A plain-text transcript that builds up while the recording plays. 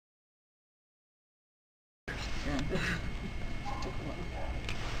Good.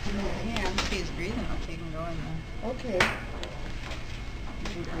 Yeah, if he's breathing, I'll take him going then. Okay.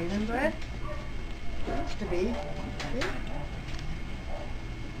 Is he breathing good? Seems to be.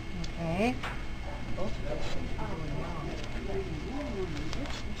 Okay. Both of us should be going now.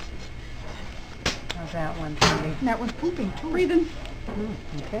 How's that one, Cindy? That one's pooping too. Breathing.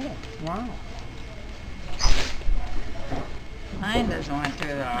 Okay. Wow. Mine doesn't want to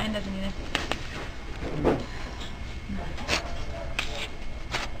though. Mine doesn't either.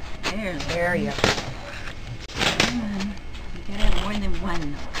 There you go. You gotta have more than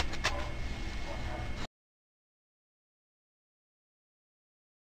one.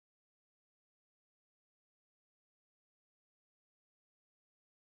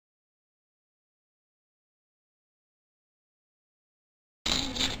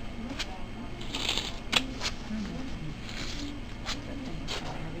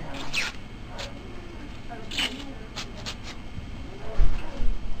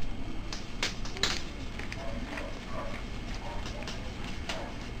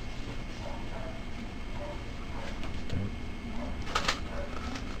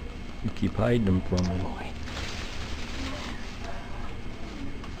 You keep hiding them from me.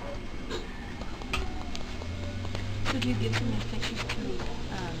 So do you give some of these pictures to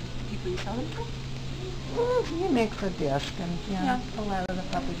people you sell them to? You make the disc, and yeah, a lot of the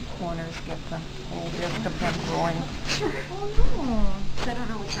puppy owners get the whole disc of them growing. Sure. Oh, so I don't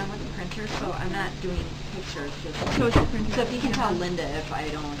know what's wrong with the printer, so I'm not doing pictures. So if you can tell Linda if I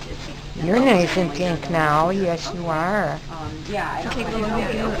don't, if you, You're nice and pink now. Yes, you are. yeah, I don't Take a really look know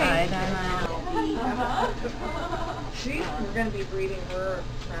at the it. inside. We're going to be breeding her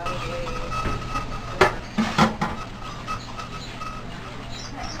probably.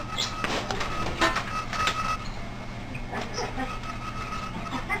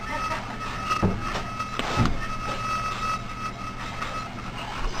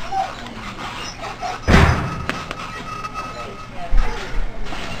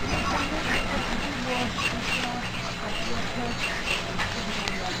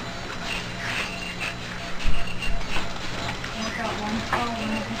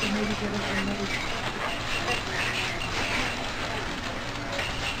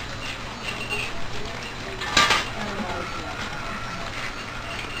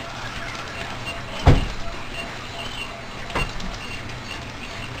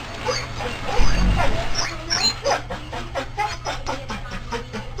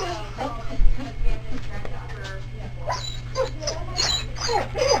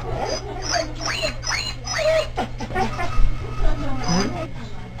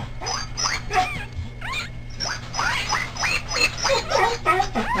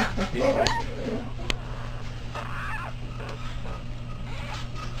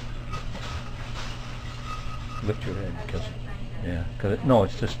 Lift your head, cause yeah, cause no,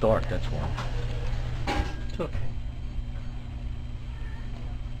 it's just dark. That's why. It's okay.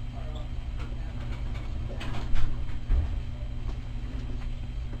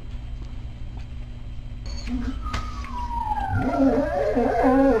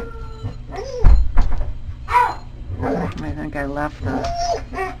 I think I left the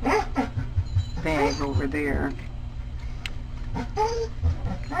bag over there.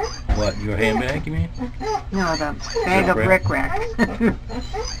 What, your handbag, you mean? No, the bag of Brick brick-rack.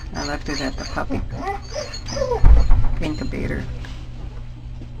 I left it at the puppy incubator.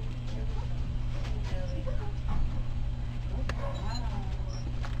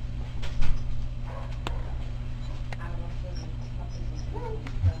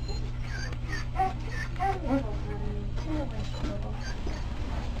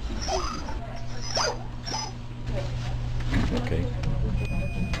 Okay.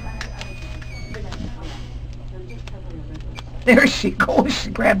 There she goes. She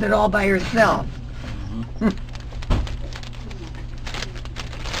grabbed it all by herself. I'll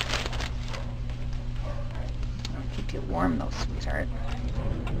keep you warm though, sweetheart.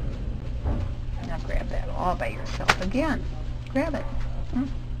 Now grab that all by yourself again. Grab it.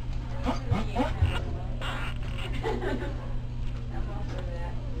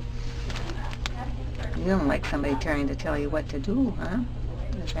 You don't like somebody trying to tell you what to do, huh?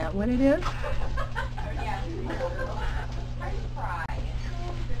 Is that what it is?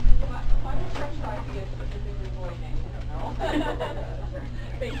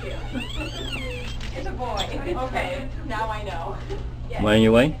 Thank you. It's a boy. Okay, now I know. Am I on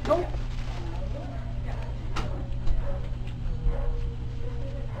your way? Go.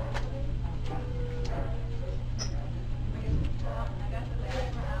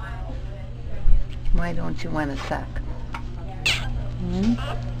 Why don't you want to suck?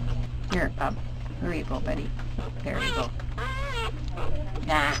 Here, Bob. There you go, buddy. There you go.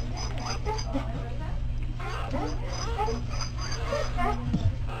 Nah.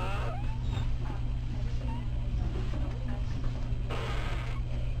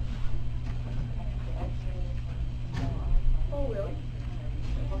 Oh, really?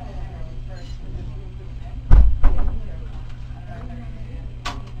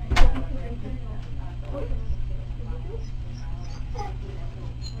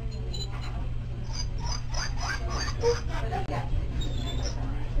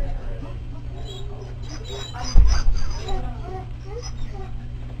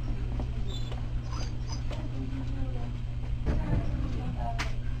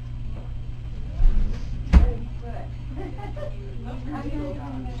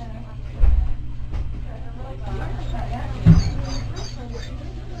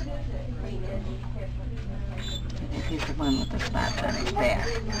 I think he's the one with the spots on his back.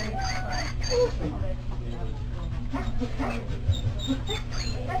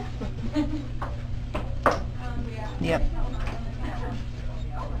 Yep.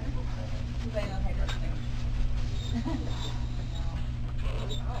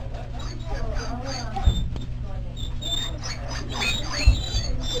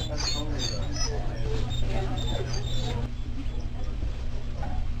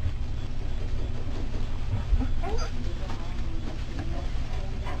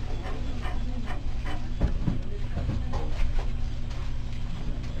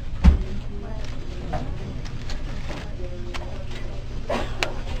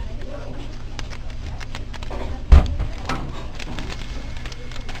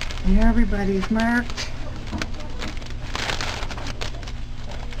 Yeah, everybody's marked.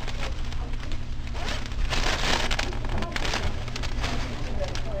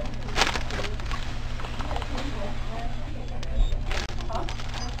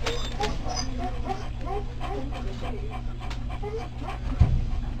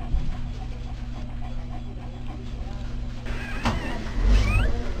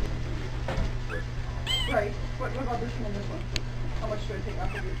 Right. What about this one and this one? How much should I take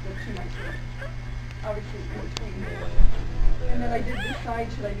off of the 2 nights ago? Obviously, in between. And then I did this side.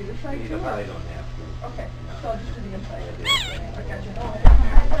 Should I do this side too? I don't have to. Okay. So I'll just do the inside of it. I got you. Oh, I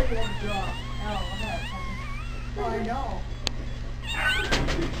thought you had to draw. Oh, I know.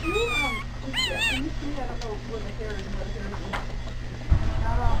 Did you, can you see, I don't know where the hair is and where the hair is.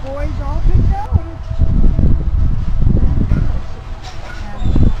 Got our boys all picked out.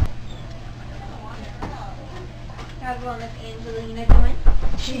 How's little Miss Angelina doing?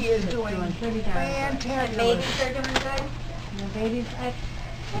 She is doing fantastic. Babies are doing good? The babies, I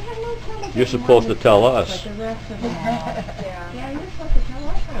have no trouble You're getting supposed one to tell that's us. But the rest of them all. Yeah. Yeah, you're supposed to tell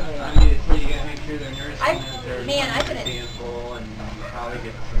us how they are. Obviously, you gotta make sure they're nursing I couldn't- full and you probably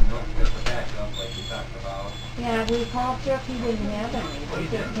get some milk for backup like you talked about. Yeah, we called Chuck, he didn't have any.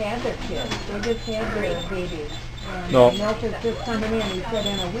 They just had their kids. They just had their babies. And No. milk is just coming in. He said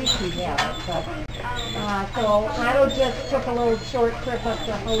in a week he'd have it. But, so Otto just took a little short trip up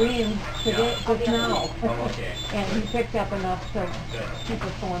to Helene today, just now. Oh, okay. And he picked up enough to keep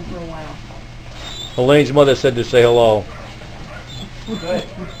us going for a while. Elaine's mother said to say hello. Good.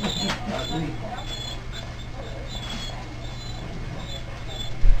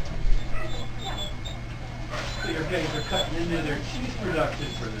 So your guys are cutting into their cheese production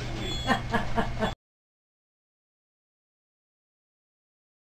for this week.